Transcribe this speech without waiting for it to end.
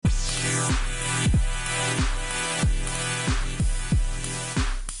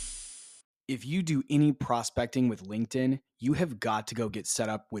If you do any prospecting with LinkedIn, you have got to go get set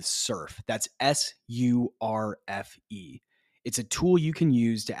up with Surf. That's SURFE. It's a tool you can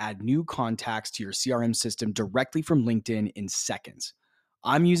use to add new contacts to your CRM system directly from LinkedIn in seconds.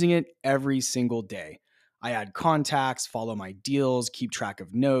 I'm using it every single day. I add contacts, follow my deals, keep track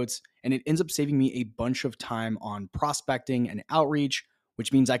of notes, and it ends up saving me a bunch of time on prospecting and outreach,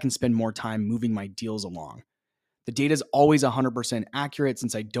 which means I can spend more time moving my deals along. The data is always 100% accurate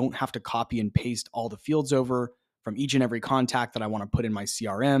since I don't have to copy and paste all the fields over from each and every contact that I want to put in my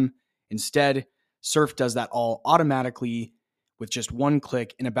CRM. Instead, Surf does that all automatically with just one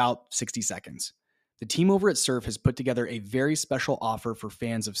click in about 60 seconds. The team over at Surf has put together a very special offer for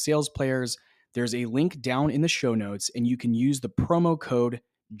fans of sales players. There's a link down in the show notes, and you can use the promo code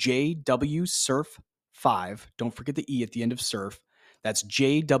JWSurf5. Don't forget the E at the end of Surf. That's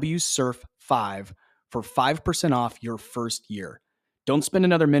JWSurf5 for 5% off your first year. Don't spend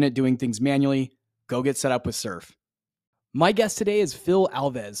another minute doing things manually. Go get set up with Surf. My guest today is Phil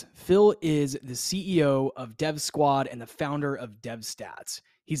Alves. Phil is the CEO of DevSquad and the founder of DevStats.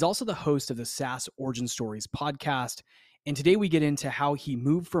 He's also the host of the SaaS Origin Stories podcast. And today we get into how he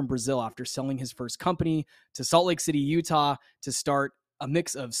moved from Brazil after selling his first company to Salt Lake City, Utah to start a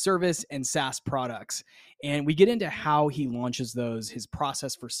mix of service and SaaS products. And we get into how he launches those, his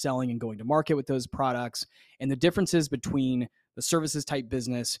process for selling and going to market with those products, and the differences between the services type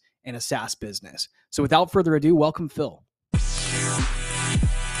business and a SaaS business. So without further ado, welcome, Phil.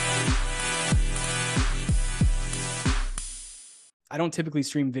 I don't typically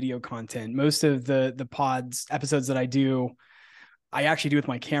stream video content. Most of the episodes that I do, I actually do with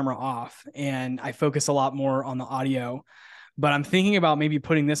my camera off, and I focus a lot more on the audio. But I'm thinking about maybe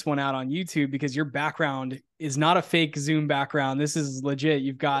putting this one out on YouTube because your background is not a fake Zoom background. This is legit.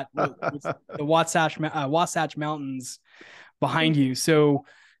 You've got the Wasatch Mountains behind you. So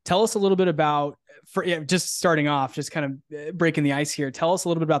tell us a little bit about, just starting off, just kind of breaking the ice here. Tell us a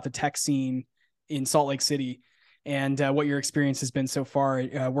little bit about the tech scene in Salt Lake City and what your experience has been so far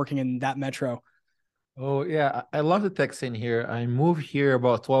working in that metro. Oh, yeah. I love the tech scene here. I moved here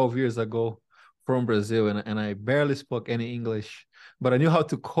about 12 years ago from Brazil, and I barely spoke any English, but I knew how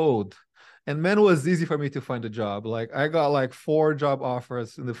to code. And man, it was easy for me to find a job. Like I got like 4 job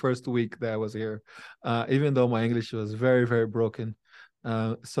offers in the first week that I was here, even though my English was very, very broken.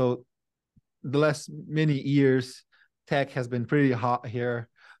 So the last many years, tech has been pretty hot here.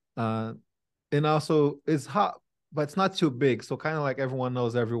 And also it's hot, but it's not too big. So kind of like everyone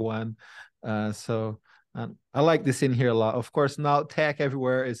knows everyone. I like this in here a lot. Of course, now tech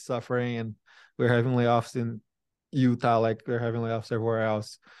everywhere is suffering, and we're having layoffs in Utah, like we're having layoffs everywhere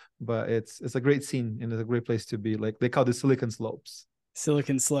else. But it's a great scene, and it's a great place to be. Like they call it Silicon Slopes.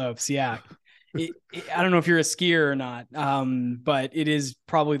 Silicon Slopes, yeah. I don't know if you're a skier or not, but it is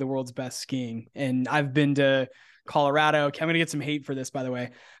probably the world's best skiing. And I've been to Colorado. I'm going to get some hate for this, by the way,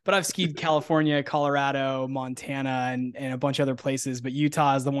 but I've skied California, Colorado, Montana, and a bunch of other places. But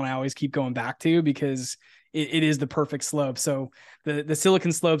Utah is the one I always keep going back to because it is the perfect slope. So the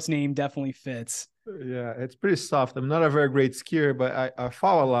Silicon Slopes name definitely fits. Yeah, it's pretty soft. I'm not a very great skier, but I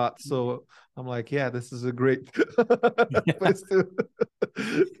fall a lot. So I'm like, yeah, this is a great place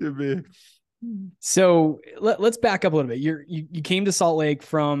to be. So let's back up a little bit. You came to Salt Lake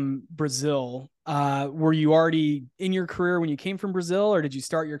from Brazil. Were you already in your career when you came from Brazil, or did you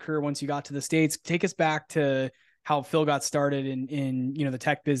start your career once you got to the States? Take us back to how Phil got started in the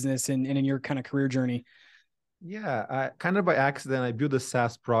tech business and in your kind of career journey. Yeah, I kind of by accident, I built a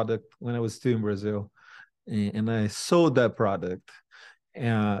SaaS product when I was still in Brazil, and I sold that product.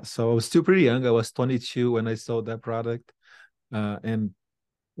 So I was still pretty young. I was 22 when I sold that product, and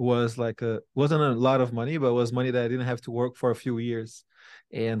wasn't a lot of money, but it was money that I didn't have to work for a few years.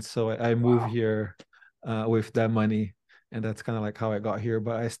 And so I moved here with that money, and that's kind of like how I got here.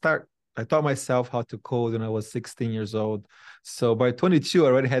 But I taught myself how to code when I was 16 years old. So by 22, I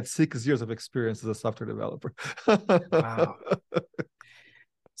already had 6 years of experience as a software developer. Wow.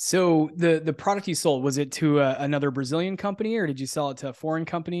 So the product you sold, was it to another Brazilian company, or did you sell it to a foreign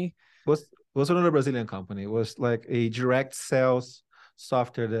company? Was another Brazilian company. It was like a direct sales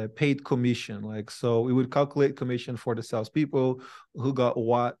software that paid commission. Like, so we would calculate commission for the salespeople who got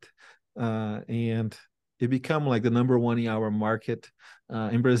what, and it became like the number one in our market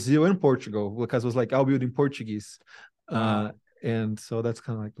in Brazil and Portugal, because it was like I'll build in Portuguese. Wow. And so that's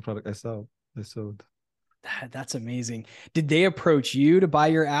kind of like the product I sold. That's amazing. Did they approach you to buy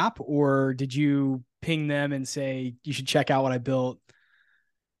your app, or did you ping them and say, you should check out what I built?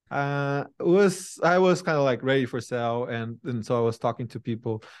 I was kind of like ready for sale, and so I was talking to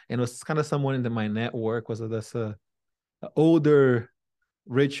people, and it was kind of someone in my network was this older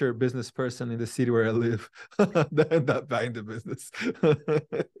richer business person in the city where I live that end up buying the business.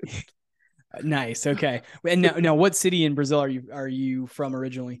 Nice. Okay. And now, what city in Brazil are you from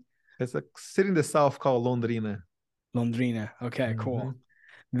originally? It's a city in the south called Londrina. Londrina. Okay, cool. Hmm.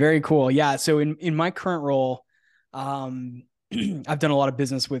 Very cool. Yeah. So in my current role, um, I've done a lot of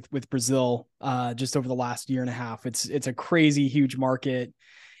business with Brazil just over the last year and a half. It's a crazy huge market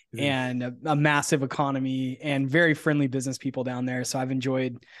It is. and a massive economy and very friendly business people down there. So I've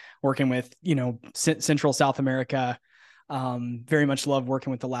enjoyed working with Central South America. Very much love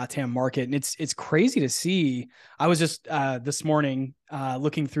working with the LATAM market, and it's crazy to see. I was just this morning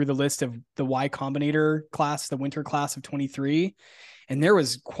looking through the list of the Y Combinator class, the winter class of 23, and there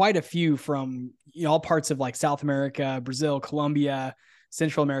was quite a few from all parts of like South America, Brazil, Colombia,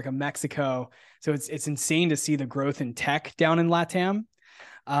 Central America, Mexico. So it's insane to see the growth in tech down in LATAM.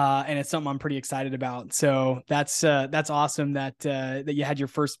 And it's something I'm pretty excited about. So that's awesome that you had your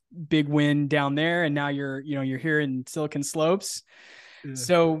first big win down there, and now you're here in Silicon Slopes. Yeah.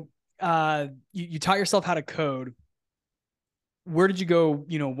 So you taught yourself how to code. Where did you go?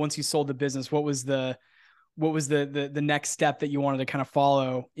 Once you sold the business, what was the next step that you wanted to kind of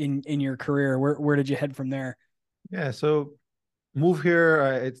follow in your career? Where did you head from there? Yeah. So move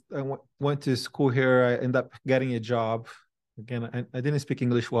here. Went to school here. I ended up getting a job. Again, I didn't speak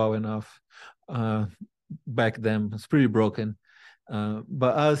English well enough uh, back then. It's pretty broken.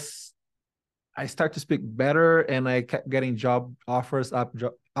 But as I start to speak better, and I kept getting job offers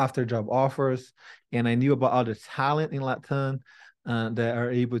after job offers, and I knew about all the talent in Latin that are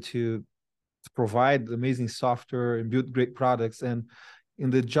able to provide amazing software and build great products. And in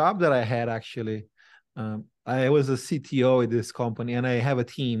the job that I had, actually, I was a CTO at this company, and I have a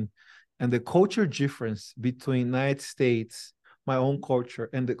team. And the culture difference between United States, my own culture,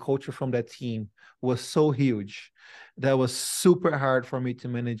 and the culture from that team was so huge that was super hard for me to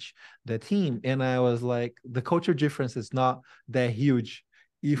manage the team. And I was like, the culture difference is not that huge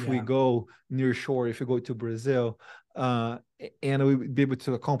if we Yeah. go near shore, if we go to Brazil, uh, and we would be able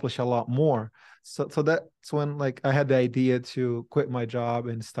to accomplish a lot more. So that's when like I had the idea to quit my job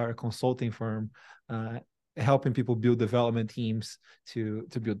and start a consulting firm, uh, helping people build development teams to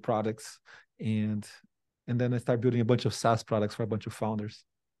build products, and then I started building a bunch of SaaS products for a bunch of founders.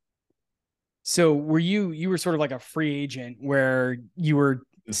 So were sort of like a free agent where you were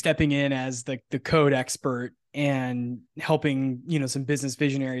stepping in as the code expert and helping, some business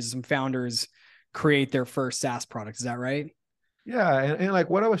visionaries, some founders create their first SaaS product. Is that right? Yeah, and like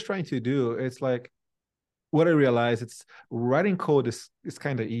what I was trying to do, it's like what I realized, it's writing code is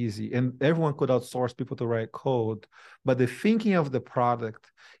kind of easy, and everyone could outsource people to write code, but the thinking of the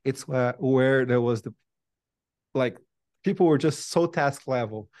product, it's where there was the like people were just so task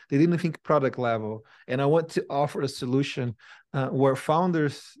level, they didn't think product level. And I want to offer a solution where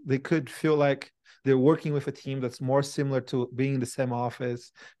founders, they could feel like they're working with a team that's more similar to being in the same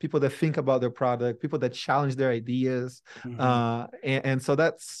office, people that think about their product, people that challenge their ideas. Mm-hmm. And so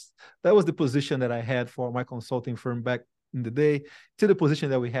that was the position that I had for my consulting firm back in the day, to the position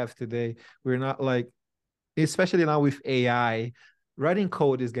that we have today. We're not like, especially now with AI, writing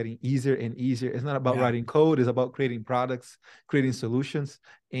code is getting easier and easier. It's not about Yeah. writing code, it's about creating products, creating solutions.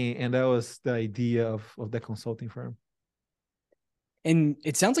 And that was the idea of the consulting firm. And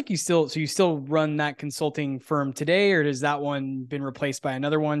it sounds like you still run that consulting firm today, or has that one been replaced by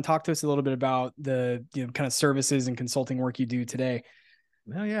another one? Talk to us a little bit about the kind of services and consulting work you do today.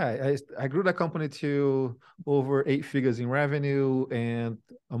 No, yeah, I grew that company to over 8 figures in revenue and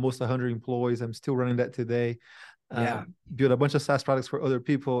almost 100 employees. I'm still running that today. Uh, Yeah. Built a bunch of SaaS products for other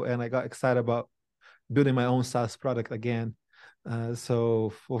people, and I got excited about building my own SaaS product again.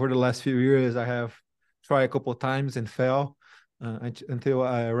 So over the last few years, I have tried a couple of times and fell until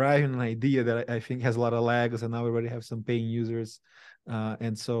I arrived in an idea that I think has a lot of legs, and now we already have some paying users.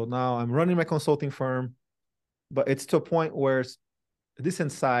 And so now I'm running my consulting firm, but it's to a point where it's a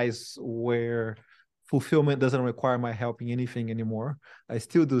decent size where fulfillment doesn't require my help in anything anymore. I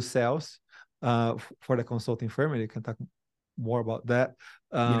still do sales for the consulting firm, and you can talk more about that.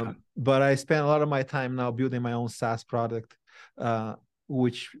 Yeah. But I spend a lot of my time now building my own SaaS product, uh,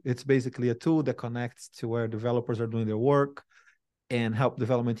 which it's basically a tool that connects to where developers are doing their work and help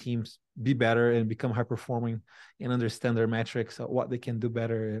development teams be better and become high performing and understand their metrics, what they can do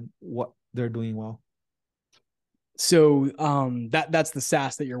better and what they're doing well. So that's the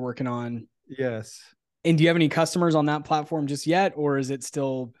SaaS that you're working on. Yes. And do you have any customers on that platform just yet, or is it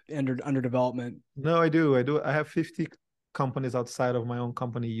still under development? No, I do. I do. I have 50 companies outside of my own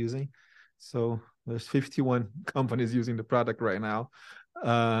company using. So there's 51 companies using the product right now.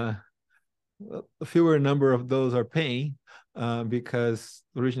 Uh, a fewer number of those are paying, because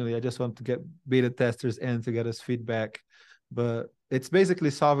originally I just want to get beta testers in to get us feedback. But it's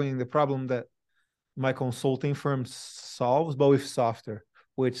basically solving the problem that my consulting firm solves, but with software.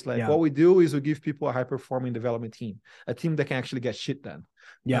 Which, like, Yeah. what we do is we give people a high performing development team, a team that can actually get shit done.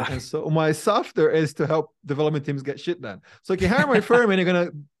 Yeah. And so my software is to help development teams get shit done. So you can hire my firm and you're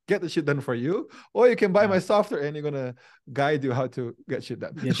gonna get the shit done for you, or you can buy Yeah. my software and you're gonna guide you how to get shit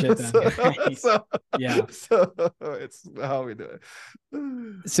done. Get shit done. so, Nice. so, Yeah. so it's how we do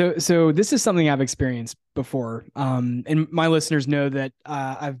it. So this is something I've experienced before. And my listeners know that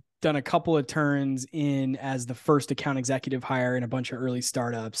I've done a couple of turns in as the first account executive hire in a bunch of early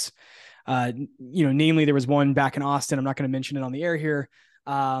startups. Namely, there was one back in Austin. I'm not going to mention it on the air here.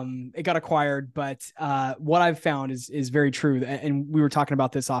 It got acquired, but what I've found is very true. And we were talking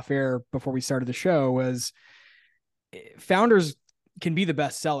about this off air before we started the show, was founders can be the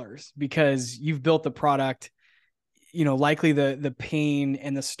best sellers because you've built the product. Likely the pain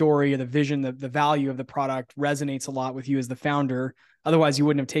and the story or the vision, the value of the product resonates a lot with you as the founder. Otherwise, you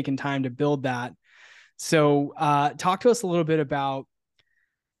wouldn't have taken time to build that. So talk to us a little bit about,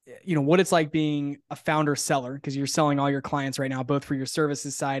 what it's like being a founder seller, because you're selling all your clients right now, both for your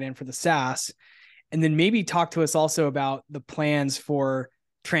services side and for the SaaS. And then maybe talk to us also about the plans for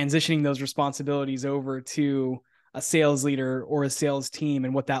transitioning those responsibilities over to a sales leader or a sales team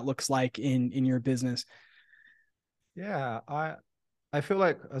and what that looks like in your business. Yeah, I feel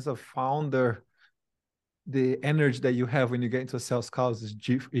like as a founder, the energy that you have when you get into a sales calls is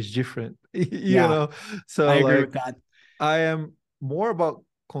different. Yeah, I So agree like with that. I am more about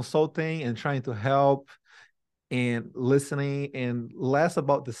consulting and trying to help and listening, and less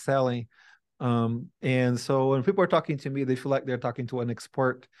about the selling. And so when people are talking to me, they feel like they're talking to an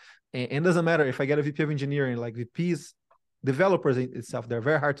expert. And it doesn't matter if I get a VP of engineering, like VPs, developers in itself, they're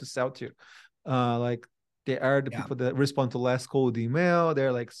very hard to sell to. Like they are the Yeah. people that respond to last cold email.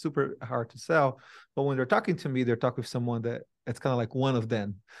 They're like super hard to sell. But when they're talking to me, they're talking with someone that it's kind of like one of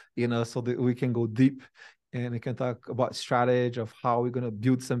them, so that we can go deep and we can talk about strategy of how we're going to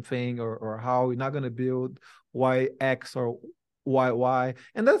build something, or how we're not going to build, why X or why.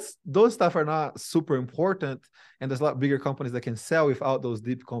 And those stuff are not super important. And there's a lot bigger companies that can sell without those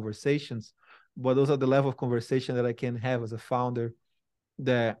deep conversations. But those are the level of conversation that I can have as a founder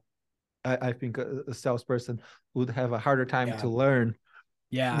that I think a salesperson would have a harder time Yeah. to learn.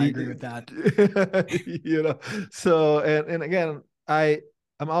 Yeah, I agree with that. So and again, I'm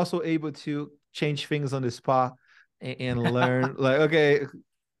also able to change things on the spot and learn, like, okay,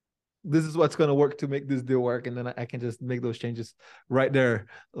 this is what's going to work to make this deal work, and then I can just make those changes right there.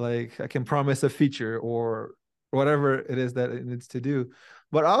 Like I can promise a feature or whatever it is that it needs to do.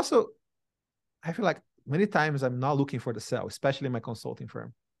 But also, I feel like many times I'm not looking for the sale, especially in my consulting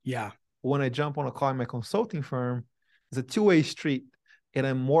firm. Yeah. When I jump on a call in my consulting firm, it's a two-way street, and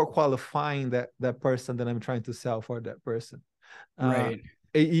I'm more qualifying that person than I'm trying to sell for that person. Uh, Right.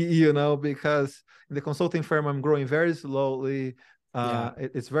 because in the consulting firm, I'm growing very slowly. Yeah.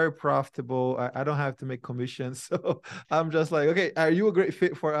 It's very profitable. I don't have to make commissions. So I'm just like, okay, are you a great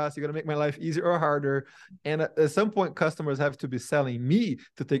fit for us? You're going to make my life easier or harder? And at some point, customers have to be selling me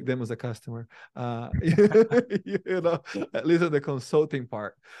to take them as a customer, at least in the consulting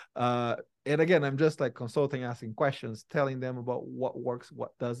part. And again, I'm just like consulting, asking questions, telling them about what works,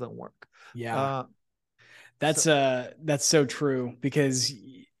 what doesn't work. Yeah. Uh, That's so that's so true, because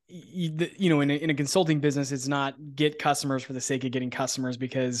in a consulting business, it's not get customers for the sake of getting customers,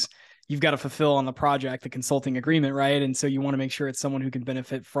 because you've got to fulfill on the project the consulting agreement, right? And so you want to make sure it's someone who can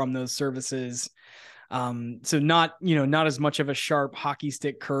benefit from those services. So not as much of a sharp hockey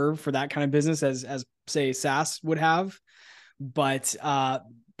stick curve for that kind of business as say SaaS would have, but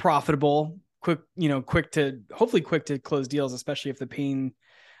profitable, quick to close deals, especially if the pain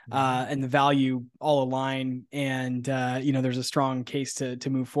and the value all align, and there's a strong case to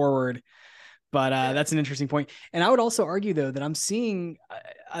move forward. But yeah. that's an interesting point. And I would also argue, though, that I'm seeing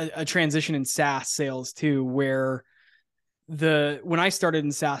a transition in SaaS sales too, where when I started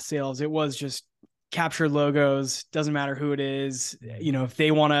in SaaS sales, it was just capture logos, doesn't matter who it is. If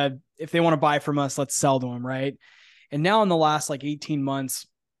they want to buy from us, let's sell to them, right? And now in the last like 18 months,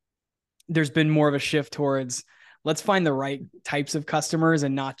 there's been more of a shift towards, let's find the right types of customers,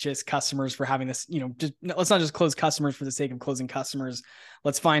 and not just customers for having this, let's not just close customers for the sake of closing customers.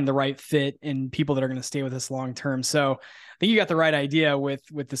 Let's find the right fit and people that are going to stay with us long-term. So I think you got the right idea with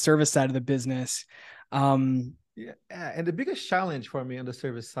the service side of the business. Yeah. And the biggest challenge for me on the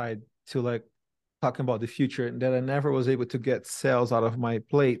service side, to like talking about the future, and that I never was able to get sales out of my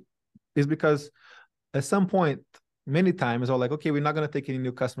plate, is because at some point many times are like, okay, we're not going to take any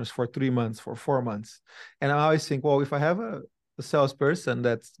new customers for 3 months, for 4 months. And I always think, well, if I have a salesperson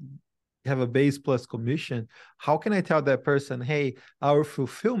that's have a base plus commission, how can I tell that person, hey, our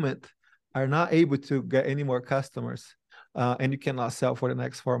fulfillment are not able to get any more customers, and you cannot sell for the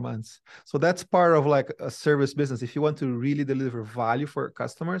next 4 months? So that's part of like a service business. If you want to really deliver value for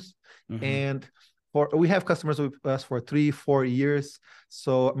customers, Mm-hmm. and we have customers with us for 3-4 years.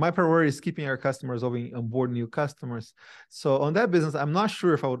 So my priority is keeping our customers over on board new customers. So on that business, I'm not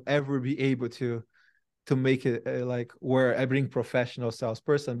sure if I would ever be able to make it like where I bring professional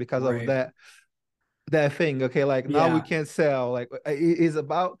salesperson because of Right. that thing. Okay, like now we Yeah. can't sell. Like it is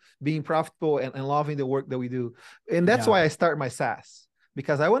about being profitable and loving the work that we do, and that's Yeah. why I start my SaaS,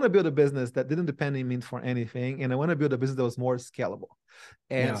 because I want to build a business that didn't depend on me for anything, and I want to build a business that was more scalable.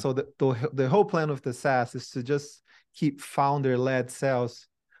 And Yeah. so the whole plan of the SaaS is to just keep founder led sales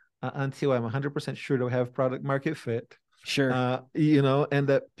until I'm 100% sure that we have product market fit, Sure. and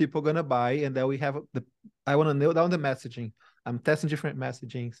that people are gonna buy, and that we have I want to nail down the messaging. I'm testing different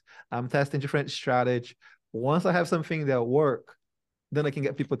messagings. I'm testing different strategy. Once I have something that work, then I can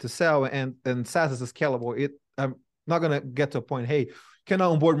get people to sell. And SaaS is scalable. I'm not gonna get to a point, hey, can I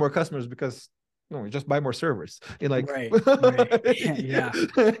onboard more customers because no, just buy more servers. And like, Right. Right. Yeah.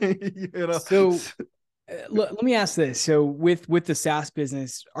 you know, So let me ask this. So with the SaaS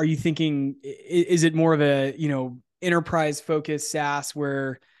business, are you thinking is it more of a, enterprise focused SaaS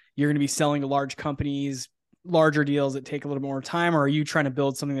where you're going to be selling to large companies, larger deals that take a little more time, or are you trying to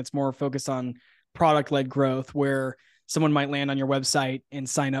build something that's more focused on product led growth where someone might land on your website and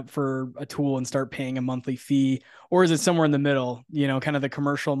sign up for a tool and start paying a monthly fee? Or is it somewhere in the middle, kind of the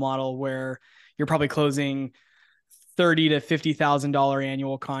commercial model where you're probably closing $30,000 to $50,000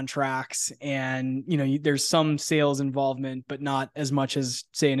 annual contracts, and there's some sales involvement, but not as much as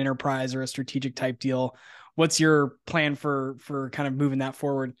say an enterprise or a strategic type deal. What's your plan for kind of moving that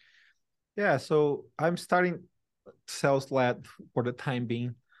forward? yeah. So I'm starting sales led for the time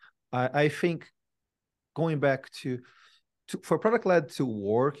being. I think going back to for product led to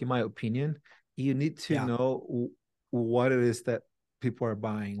work, in my opinion, you need to Yeah. know what it is that people are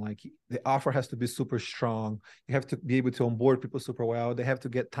buying. Like the offer has to be super strong. You have to be able to onboard people super well. They have to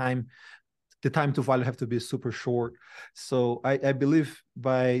get time. The time to value have to be super short. So I believe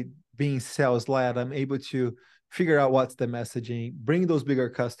by being sales led, I'm able to figure out what's the messaging, bring those bigger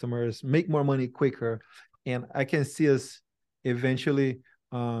customers, make more money quicker, and I can see us eventually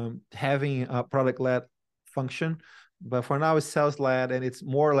having a product led function. But for now, it's sales led, and it's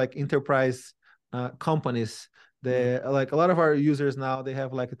more like enterprise companies. Mm. Like a lot of our users now, they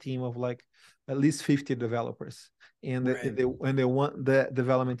have like a team of like at least 50 developers, and Right. they want the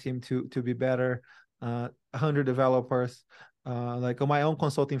development team to be better. 100 developers. Like on my own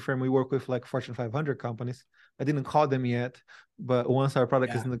consulting firm, we work with like Fortune 500 companies. I didn't call them yet, but once our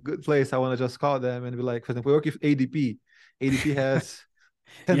product is Yeah. in a good place, I want to just call them and be like, for example, we work with ADP. ADP has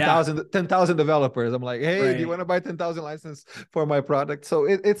Yeah. 10,000 developers. I'm like, hey, do you Right. want to buy 10,000 license for my product? So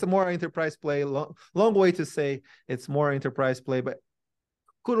it's a more enterprise play. Long way to say it's more enterprise play, but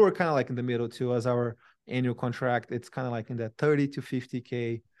could work kind of like in the middle too. As our annual contract, it's kind of like in that 30 to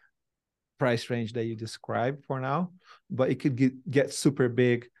 50K price range that you described for now, but it could get super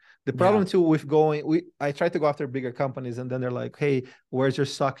big. The Yeah. problem too with I try to go after bigger companies, and then they're like, "Hey, where's your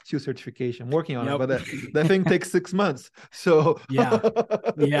SOC 2 certification?" I'm working on it, Yep. but that thing takes 6 months. So, Yeah.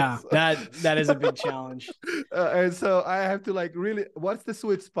 Yeah. so, That is a big challenge. and so I have to like really, what's the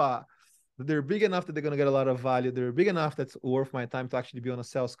sweet spot? They're big enough that they're gonna get a lot of value. They're big enough that's worth my time to actually be on a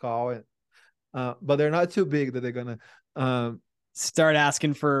sales call, and but they're not too big that they're gonna um, Start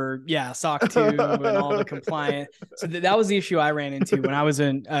asking for SOC 2 and all the compliant. So that was the issue I ran into when I was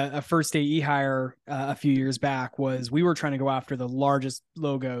a first AE hire a few years back. Was we were trying to go after the largest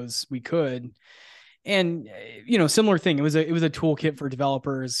logos we could, and similar thing. It was a toolkit for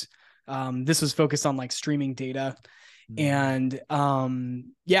developers. This was focused on like streaming data, and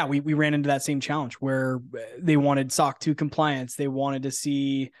we ran into that same challenge where they wanted SOC 2 compliance. They wanted to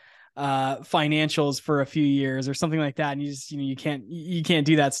see financials for a few years or something like that, and you can't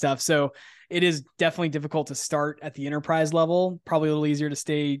do that stuff. So it is definitely difficult to start at the enterprise level. Probably a little easier to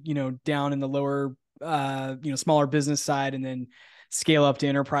stay down in the lower smaller business side, and then scale up to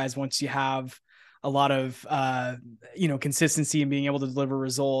enterprise once you have a lot of consistency and being able to deliver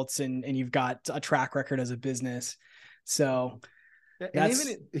results, and you've got a track record as a business. So and that's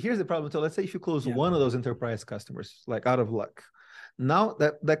even here's the problem. So let's say if you close yeah. one of those enterprise customers, like out of luck, now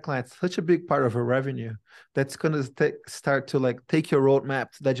that client's such a big part of our revenue, that's going to start to like take your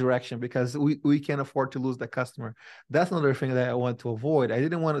roadmap to that direction, because we can't afford to lose that customer. That's another thing that I want to avoid. I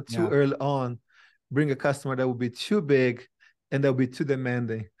didn't want it too Yeah. early on bring a customer that will be too big and that will be too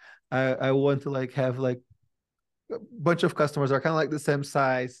demanding. I want to like have like a bunch of customers are kind of like the same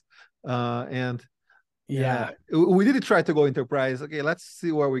size, and yeah, Yeah. we did try to go enterprise. Okay, let's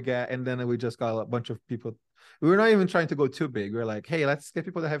see where we get, and then we just got a bunch of people. We were not even trying to go too big. We are like, hey, let's get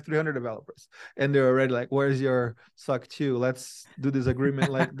people that have 300 developers, and they're already like, where's your SOC 2? Let's do this agreement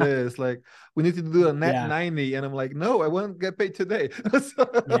like this. Like, we need to do a net Yeah. 90, and I'm like, no, I won't get paid today.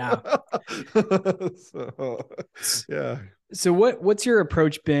 Yeah. So yeah. So what's your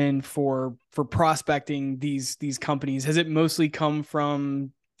approach been for prospecting these companies? Has it mostly come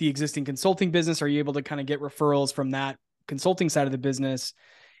from the existing consulting business? Are you able to kind of get referrals from that consulting side of the business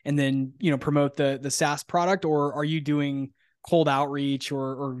and then, promote the SaaS product, or are you doing cold outreach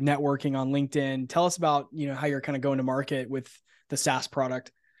or networking on LinkedIn? Tell us about, how you're kind of going to market with the SaaS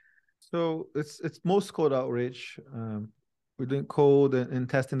product. So it's most code outreach. We're doing code and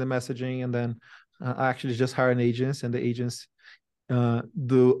testing the messaging, and then I actually just hire an agents, and the agents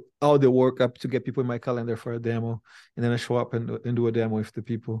do all the work up to get people in my calendar for a demo, and then I show up and do a demo with the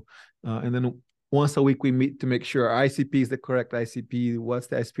people, and then once a week we meet to make sure our ICP is the correct ICP. What's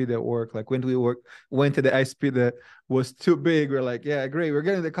the ICP that work? Like when do we went to the ICP that was too big? We're like, yeah, great, we're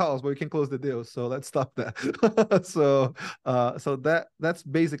getting the calls, but we can close the deal. So let's stop that. So that's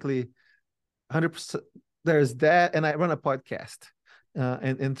basically 100%. There's that, and I run a podcast,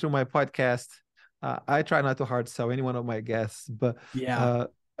 and through my podcast, I try not to hard sell any one of my guests, but Yeah, uh,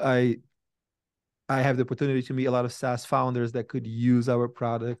 I I have the opportunity to meet a lot of SaaS founders that could use our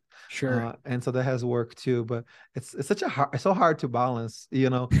product, sure. and so that has worked too. But it's so hard to balance,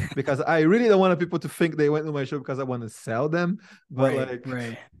 because I really don't want people to think they went to my show because I want to sell them, but Right, like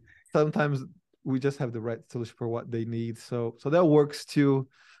right. sometimes we just have the right solution for what they need. So that works too,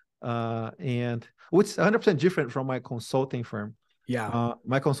 and which is 100% different from my consulting firm. Yeah.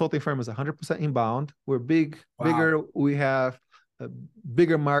 My consulting firm is 100% inbound. We're Wow. bigger. We have a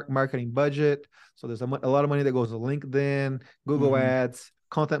bigger marketing budget. So there's a lot of money that goes to LinkedIn, Google Mhm. Ads,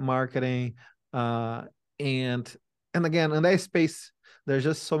 content marketing, and again in that space, there's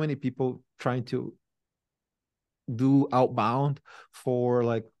just so many people trying to do outbound for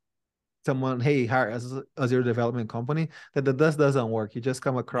like someone, hey, hire as your development company, that doesn't work. You just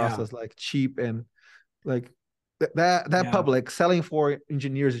come across Yeah. as like cheap, and like that Yeah. public selling for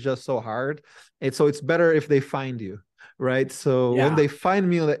engineers is just so hard. And so it's better if they find you, right? So when Yeah. they find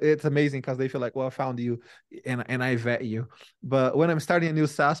me, it's amazing because they feel like, well, I found you, and I vet you. But when I'm starting a new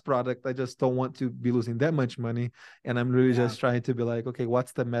SaaS product, I just don't want to be losing that much money, and I'm really Yeah. just trying to be like, okay,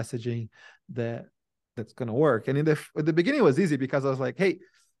 what's the messaging that that's gonna work? And at the beginning it was easy because I was like, hey,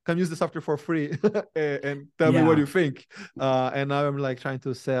 come use the software for free and tell me what Yeah. you think. And now I'm like trying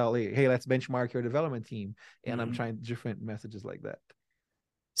to sell, hey, let's benchmark your development team. And I'm Mhm. trying different messages like that.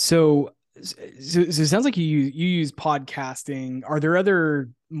 So, so it sounds like you use podcasting. Are there other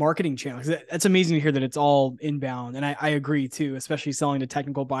marketing channels? That's amazing to hear that it's all inbound, and I agree too, especially selling to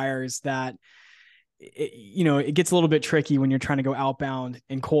technical buyers. That it gets a little bit tricky when you're trying to go outbound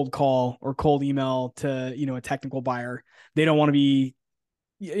and cold call or cold email to a technical buyer. They don't want to be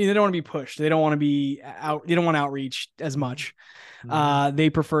they don't want to be pushed. They don't want to be out. They don't want outreach as Mm-hmm. much. Mm-hmm. They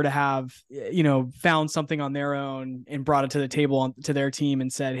prefer to have found something on their own and brought it to the table to their team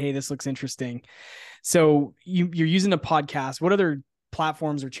and said, hey, this looks interesting. So you're using a podcast. What other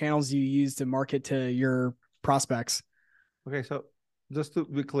platforms or channels do you use to market to your prospects? Okay, so just to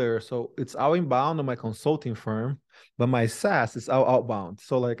be clear, so it's all inbound on my consulting firm, but my SaaS is all outbound.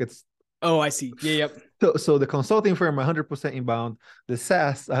 So like it's Oh, I see. Yeah. Yep. so the consulting firm 100% inbound, the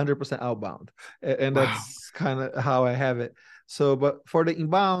SaaS 100% outbound, and Wow. that's kind of how I have it. So, but for the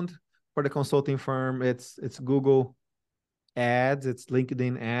inbound, for the consulting firm, it's Google Ads, it's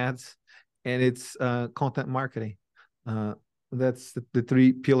LinkedIn Ads, and it's content marketing. Uh, that's the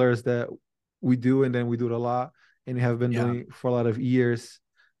three pillars that we do, and then we do it a lot, and we have been Yeah. doing for a lot of years.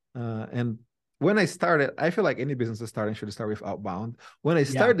 And when I started, I feel like any business starting should start with outbound. When I Yeah.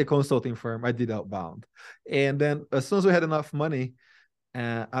 started the consulting firm, I did outbound, and then as soon as we had enough money,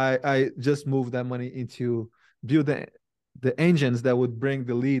 I just moved that money into building the engines that would bring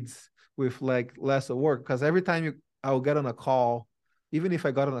the leads with like less of work. Because every time I will get on a call, even if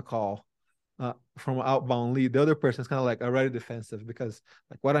I got on a call from an outbound lead, the other person's kind of like already defensive because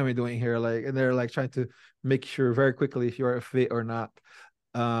like, what am I doing here? Like, and they're like trying to make sure very quickly if you're a fit or not.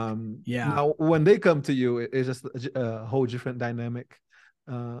 Yeah. Now when they come to you, it's just a whole different dynamic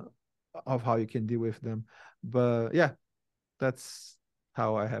uh, of how you can deal with them. But yeah, that's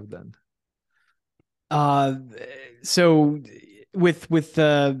how I have done. Uh, so with with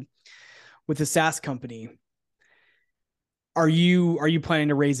the SaaS company, Are you planning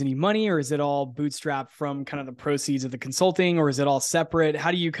to raise any money, or is it all bootstrapped from kind of the proceeds of the consulting, or is it all separate?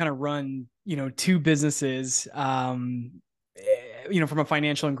 How do you kind of run, two businesses, from a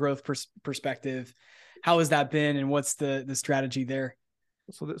financial and growth perspective? How has that been, and what's the strategy there?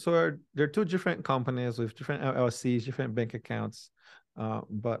 There are two different companies with different LLCs, different bank accounts,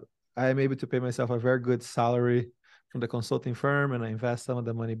 but I am able to pay myself a very good salary from the consulting firm, and I invest some of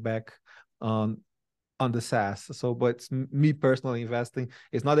the money back on on the SaaS. So, but it's me personally investing.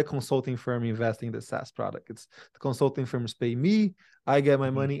 It's not a consulting firm investing in the SaaS product. It's the consulting firms pay me. I get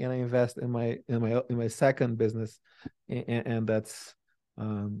my Mhm. money and I invest in my second business, and that's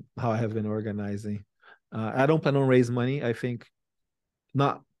how I have been organizing. I don't plan on raise money. I think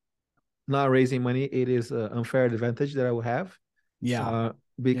not not raising money, it is an unfair advantage that I will have, Yeah. uh,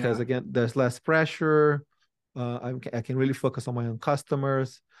 because Yeah. again, there's less pressure. I can really focus on my own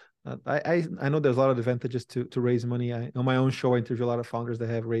customers. I know there's a lot of advantages to raise money. On my own show, I interview a lot of founders that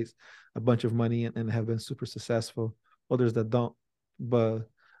have raised a bunch of money and have been super successful. Others that don't, but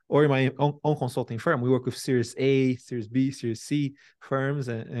or in my own consulting firm, we work with Series A, Series B, Series C firms,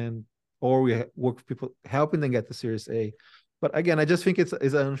 and or we work with people helping them get to Series A. But again, I just think it's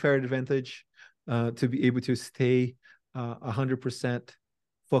an unfair advantage to be able to stay 100%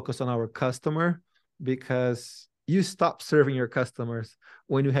 focused on our customer, because you stop serving your customers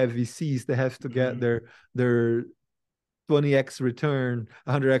when you have VCs that have to get Mhm. their 20x return,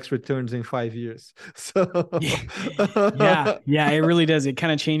 100x returns in 5 years. So Yeah. Yeah. Yeah. It really does. It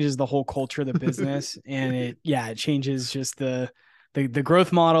kind of changes the whole culture of the business. And it changes just the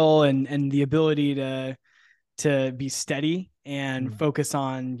growth model and the ability to be steady and focus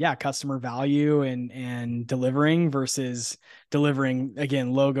on, customer value and delivering versus delivering,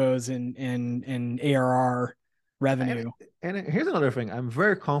 again, logos and ARR and, revenue. and here's another thing. I'm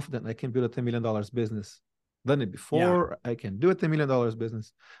very confident I can build a $10 million business. Done it Yeah. before. I can do a $10 million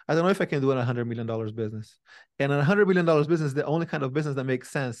business. I don't know if I can do a $100 million business. And a $100 million business is the only kind of business that makes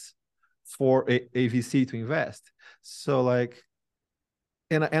sense for a VC to invest. So like,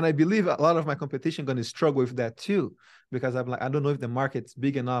 and I believe a lot of my competition going to struggle with that too, because I'm like, I don't know if the market's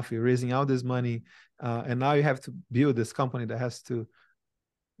big enough. You're raising all this money, and now you have to build this company that has to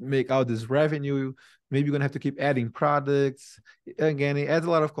make all this revenue. Maybe you're gonna have to keep adding products. Again, it adds a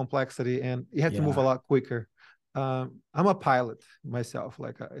lot of complexity, and you have to move a Yeah. lot quicker. I'm a pilot myself,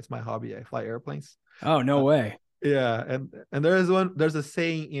 like it's my hobby. I fly airplanes. Oh, no Uh, way. yeah, and there's a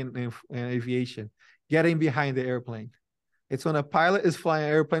saying in aviation: getting behind the airplane. It's when a pilot is flying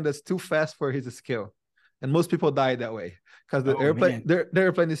an airplane that's too fast for his skill. And most people die that way because the Oh, airplane, man. their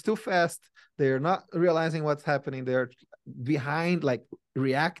airplane is too fast. They're not realizing what's happening. They're behind, like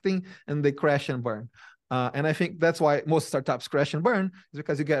reacting, and they crash and burn. And I think that's why most startups crash and burn, is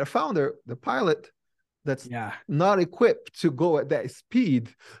because you get a founder, the pilot, that's Yeah. not equipped to go at that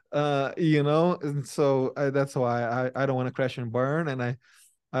speed, and so that's why I don't want to crash and burn, and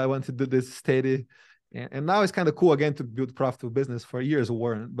I want to do this steady. And now it's kind of cool again to build profitable business. For years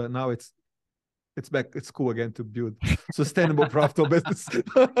weren't, but now it's back. It's cool again to build sustainable profitable business.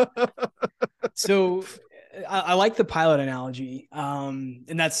 So I like the pilot analogy,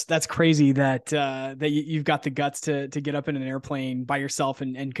 and that's crazy that you've got the guts to get up in an airplane by yourself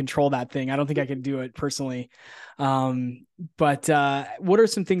and control that thing. I don't think I could do it personally, but what are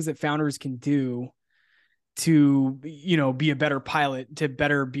some things that founders can do to be a better pilot, to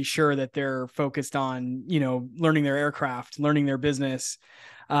better be sure that they're focused on learning their aircraft, learning their business?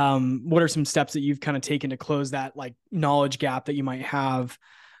 What are some steps that you've kind of taken to close that like knowledge gap that you might have,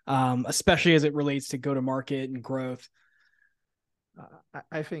 especially as it relates to go to market and growth?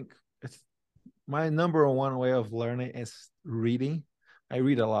 I think it's my number one way of learning is reading. I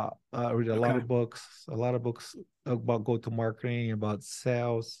read a lot. I read Okay. a lot of books about go to marketing, about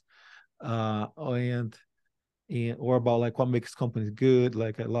sales, and or about like what makes companies good.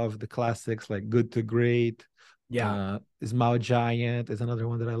 Like I love the classics like Good to Great. Yeah. Small Giant is another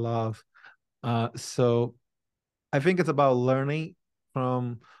one that I love. So I think it's about learning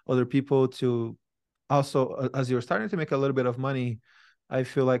from other people to also, as you're starting to make a little bit of money, I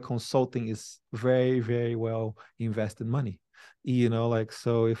feel like consulting is very, very well invested money. Like,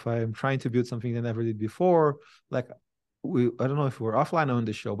 so if I'm trying to build something I never did before, like I don't know if we're offline on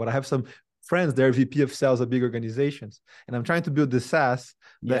the show, but I have some friends, they're VP of sales at big organizations, and I'm trying to build the SaaS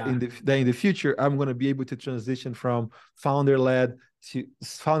Yeah. that in the future I'm going to be able to transition from founder led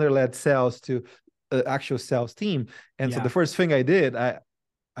sales to actual sales team. And so the Yeah. first thing I did, I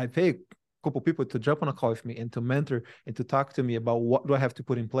paid a couple people to jump on a call with me and to mentor and to talk to me about what do I have to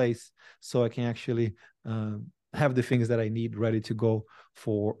put in place so I can actually have the things that I need ready to go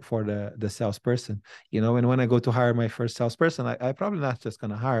for the salesperson. And when I go to hire my first salesperson, I probably not just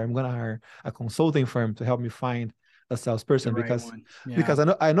gonna hire. I'm gonna hire a consulting firm to help me find a The salesperson right because one. Yeah. because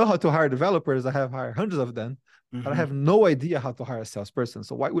I know how to hire developers. I have hired hundreds of them, but I Hmm. have no idea how to hire a salesperson.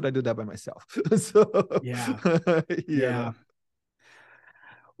 So why would I do that by myself? So Yeah. you Yeah.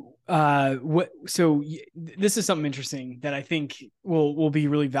 know. This is something interesting that I think will be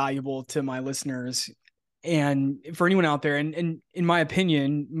really valuable to my listeners and for anyone out there. And in my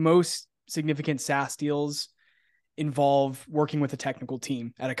opinion, most significant SaaS deals involve working with a technical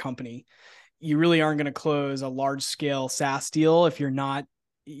team at a company. You really aren't going to close a large scale SaaS deal if you're not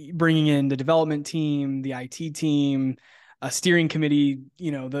bringing in the development team, the IT team, a steering committee,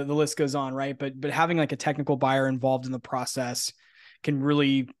 the list goes on, right? But having like a technical buyer involved in the process can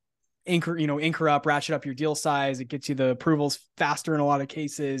really anchor up, ratchet up your deal size. It gets you the approvals faster in a lot of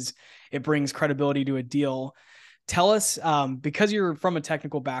cases. It brings credibility to a deal. Tell us, because you're from a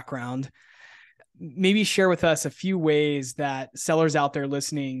technical background, maybe share with us a few ways that sellers out there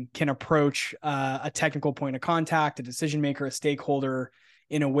listening can approach a technical point of contact, a decision maker, a stakeholder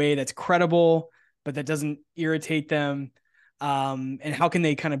in a way that's credible, but that doesn't irritate them. And how can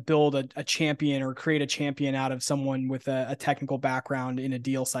they kind of build a champion or create a champion out of someone with a technical background in a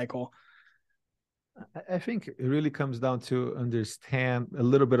deal cycle? I think it really comes down to understand a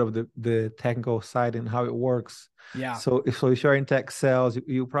little bit of the technical side and how it works. Yeah. So if you're in tech sales,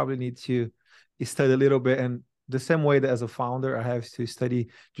 you probably need to study a little bit. And the same way that as a founder, I have to study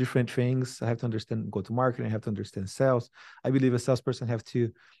different things. I have to understand go to market. I have to understand sales. I believe a salesperson have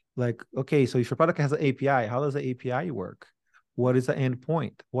to like, okay, so if your product has an API, how does the API work? What is the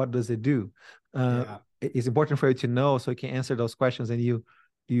endpoint? What does it do? Yeah. It's important for you to know so you can answer those questions and you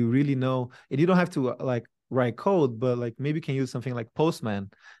really know, and you don't have to like write code, but like maybe you can use something like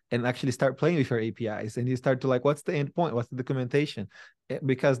Postman and actually start playing with your APIs, and you start to like, what's the endpoint, what's the documentation,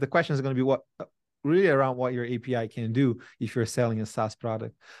 because the question is going to be what really around what your API can do if you're selling a SaaS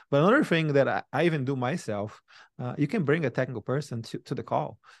product. But another thing that I even do myself, you can bring a technical person to the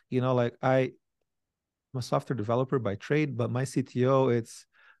call. Like I'm a software developer by trade, but my CTO, it's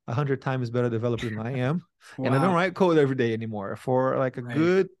 100 times better developer than I am. And I don't Wow. write code every day anymore for like a Right.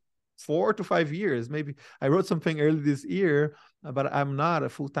 good 4 to 5 years. Maybe I wrote something early this year, but I'm not a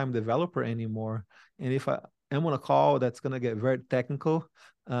full-time developer anymore. And if I am on a call that's going to get very technical,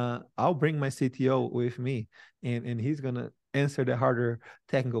 I'll bring my CTO with me, and he's going to answer the harder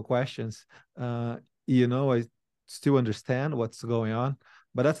technical questions. I still understand what's going on,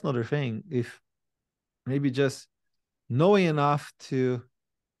 but that's another thing. If maybe just knowing enough to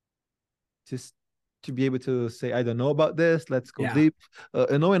to be able to say, I don't know about this, let's go Yeah. deep,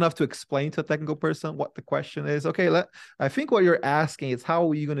 and know enough to explain to a technical person what the question is. Okay, I think what you're asking is how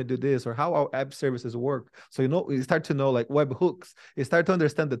are you going to do this, or how our app services work. So you start to know like web hooks, you start to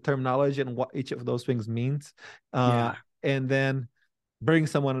understand the terminology and what each of those things means, Yeah. and then bring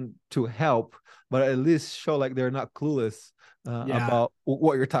someone to help, but at least show like they're not clueless Yeah. about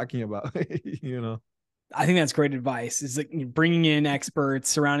what you're talking about. I think that's great advice. Is like bringing in experts,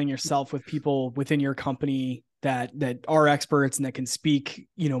 surrounding yourself with people within your company that are experts and that can speak,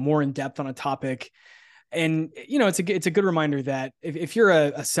 more in depth on a topic. And it's a good reminder that if you're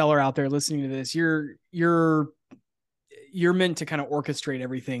a seller out there listening to this, you're meant to kind of orchestrate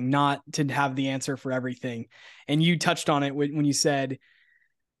everything, not to have the answer for everything. And you touched on it when you said,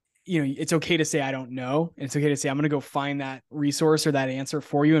 it's okay to say I don't know. And it's okay to say I'm going to go find that resource or that answer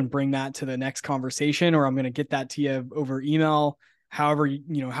for you and bring that to the next conversation, or I'm going to get that to you over email, however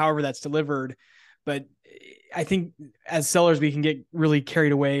that's delivered. But I think as sellers, we can get really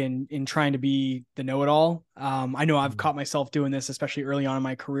carried away in trying to be the know-it-all. I know I've caught myself doing this, especially early on in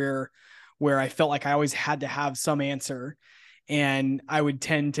my career, where I felt like I always had to have some answer. And I would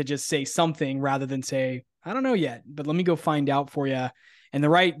tend to just say something rather than say, I don't know yet, but let me go find out for you. And the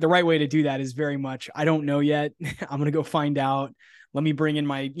right way to do that is very much, I don't know yet. I'm gonna go find out. Let me bring in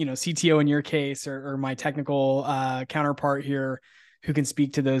my CTO in your case, or my technical counterpart here who can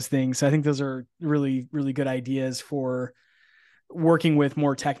speak to those things. So I think those are really, really good ideas for working with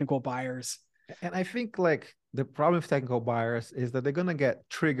more technical buyers. And I think like the problem with technical buyers is that they're gonna get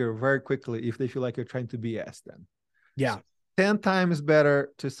triggered very quickly if they feel like you're trying to BS them. So Yeah. 10 times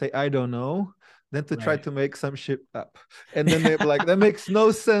better to say I don't know than to try Right. to make some shit up. And then they're like, that makes no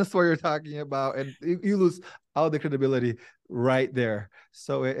sense what you're talking about. And you lose all the credibility right there.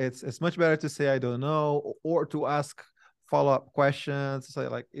 So it's much better to say I don't know, or to ask follow-up questions. Say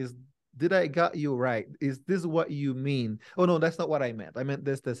like, did I got you right? Is this what you mean? Oh no, that's not what I meant. I meant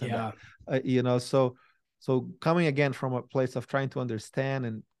this, this, and that. Yeah. So coming again from a place of trying to understand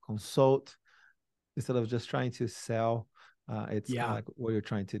and consult, instead of just trying to sell. It's kind of Yeah. like what you're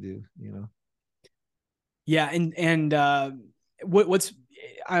trying to do, you know. Yeah. What's,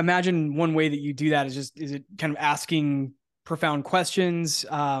 I imagine one way that you do that is it kind of asking profound questions?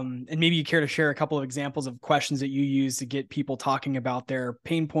 And maybe you care to share a couple of examples of questions that you use to get people talking about their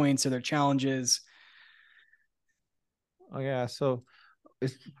pain points or their challenges. Oh yeah, so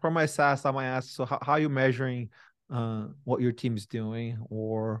it's for my SaaS. I might ask, so how are you measuring what your team's doing,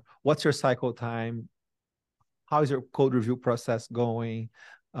 or what's your cycle time? How is your code review process going?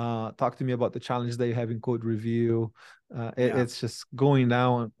 Talk to me about the challenges that you have in code review. Yeah. It's just going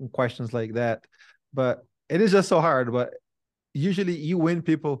down on questions like that, but it is just so hard. But usually you win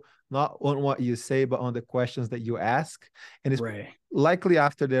people not on what you say, but on the questions that you ask. And it's Right. likely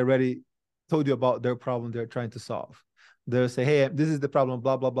after they already told you about their problem they're trying to solve. They'll say, hey, this is the problem,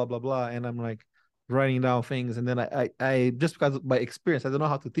 blah, blah, blah, blah, blah. And I'm like writing down things. And then I just because of my experience, I don't know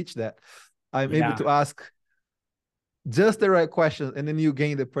how to teach that. I'm able Yeah. to ask just the right questions. And then you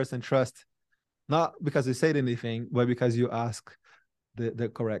gain the person trust, not because you said anything, but because you ask the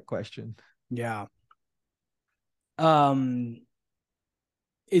correct question. Yeah. Um,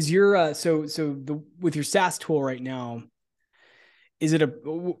 is your so the with your SaaS tool right now, is it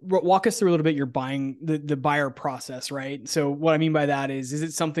walk us through a little bit your buying the buyer process, right? So what I mean by that is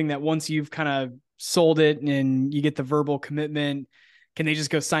it something that once you've kind of sold it and you get the verbal commitment, can they just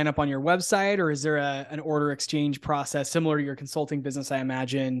go sign up on your website, or is there an order exchange process similar to your consulting business? I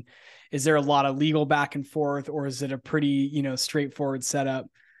imagine. Is there a lot of legal back and forth, or is it a pretty, straightforward setup?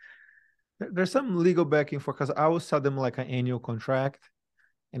 There's some legal backing for, because I will sell them like an annual contract,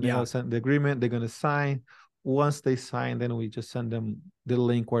 and then Yeah. I'll send the agreement. They're going to sign. Once they sign, then we just send them the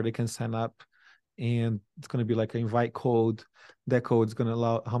link where they can sign up, and it's going to be like an invite code. That code is going to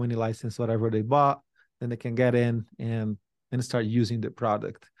allow how many license whatever they bought, then they can get in and start using the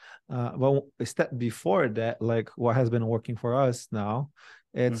product. But a step before that, like what has been working for us now,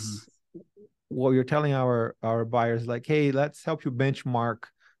 Mm-hmm. it's what you're telling our buyers, like, hey, let's help you benchmark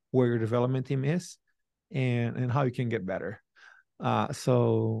where your development team is and how you can get better.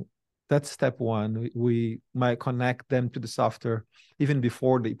 So that's step one. We might connect them to the software even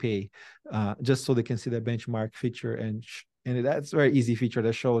before they pay, just so they can see the benchmark feature. And that's a very easy feature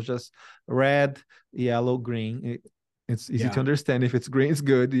that shows just red, yellow, green. It's easy to Yeah. understand. If it's green, it's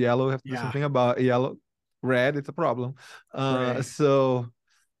good. Yellow, have to do Yeah. something about it. Yellow. Red, it's a problem. Right. So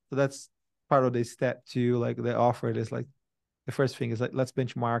that's part of the step two. Like the offer, it is like the first thing is like, let's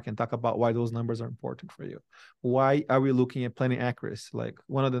benchmark and talk about why those numbers are important for you. Why are we looking at planning accuracy? Like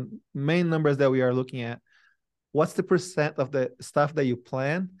one of the main numbers that we are looking at, what's the percent of the stuff that you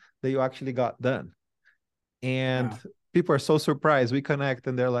plan that you actually got done? And Yeah. people are so surprised. We connect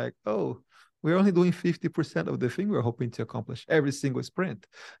and they're like, oh, we're only doing 50% of the thing we're hoping to accomplish every single sprint.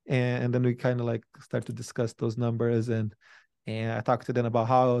 And then we kind of like start to discuss those numbers, and I talked to them about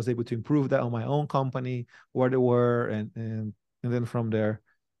how I was able to improve that on my own company, where they were, and then from there,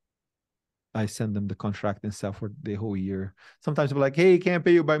 I send them the contract and stuff for the whole year. Sometimes people are like, hey, can't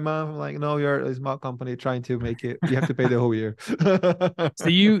pay you by month. I'm like, no, you're a small company trying to make it. You have to pay the whole year. So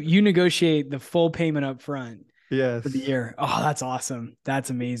you negotiate the full payment up front for the Yes. year. Oh, that's awesome.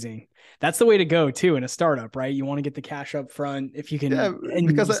 That's amazing. That's the way to go too in a startup, right? You want to get the cash up front if you Yeah, can, and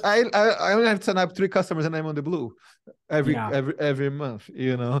because I only have to sign up 3 customers and I'm on the blue yeah, every month,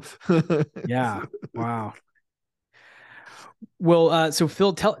 you know. yeah. Wow. Well, so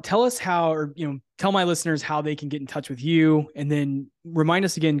Phil, tell us how, or tell my listeners how they can get in touch with you, and then remind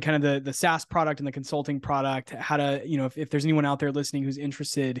us again, kind of the SaaS product and the consulting product. How to, if there's anyone out there listening who's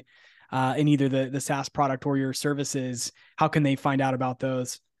interested in either the SaaS product or your services, how can they find out about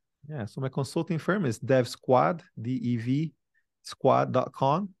those? Yeah, so my consulting firm is DevSquad, DEV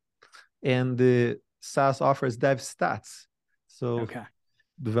squad.com, and the SaaS offer is DevStats. So Okay.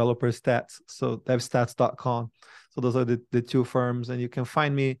 developer stats. So devstats.com. So those are the two firms. And you can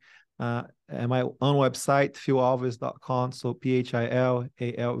find me at my own website, philalves.com. So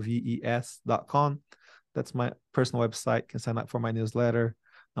PHILALVES.com. That's my personal website. You can sign up for my newsletter.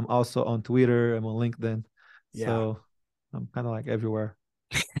 I'm also on Twitter. I'm on LinkedIn. Yeah. So I'm kind of like everywhere.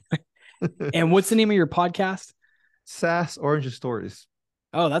 And what's the name of your podcast? SaaS Origin Stories.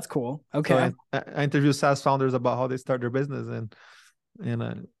 Oh, that's cool. So Okay. I interview SaaS founders about how they start their business,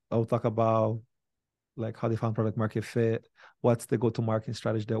 and I'll talk about like how they found product market fit, what's the go-to-market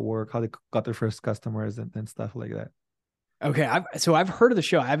strategy that work, how they got their first customers, and stuff like that. Okay. I've heard of the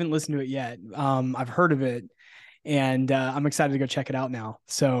show. I haven't listened to it yet. I've heard of it, and I'm excited to go check it out now.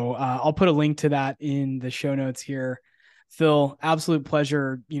 So I'll put a link to that in the show notes here. Phil, absolute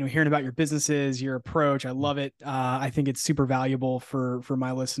pleasure, hearing about your businesses, your approach. I love it. I think it's super valuable for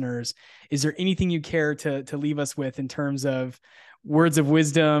my listeners. Is there anything you care to leave us with in terms of words of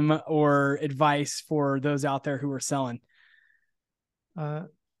wisdom or advice for those out there who are selling? Uh,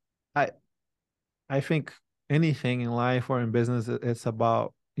 I I think anything in life or in business, it's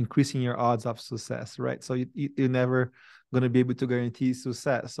about increasing your odds of success, right? So you're never going to be able to guarantee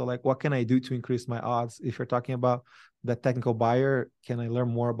success. So like, what can I do to increase my odds? If you're talking about the technical buyer, can I learn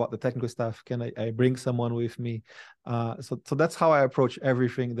more about the technical stuff? Can I bring someone with me? So that's how I approach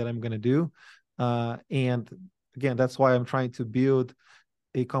everything that I'm going to do. And again, that's why I'm trying to build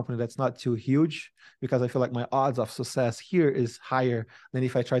a company that's not too huge, because I feel like my odds of success here is higher than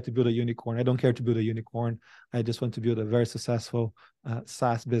if I try to build a unicorn. I don't care to build a unicorn. I just want to build a very successful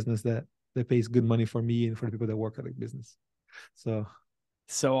SaaS business that pays good money for me and for the people that work at the business. So,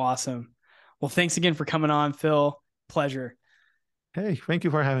 So awesome. Well, thanks again for coming on, Phil. Pleasure. hey, thank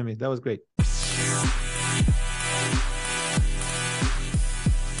you for having me. That was great.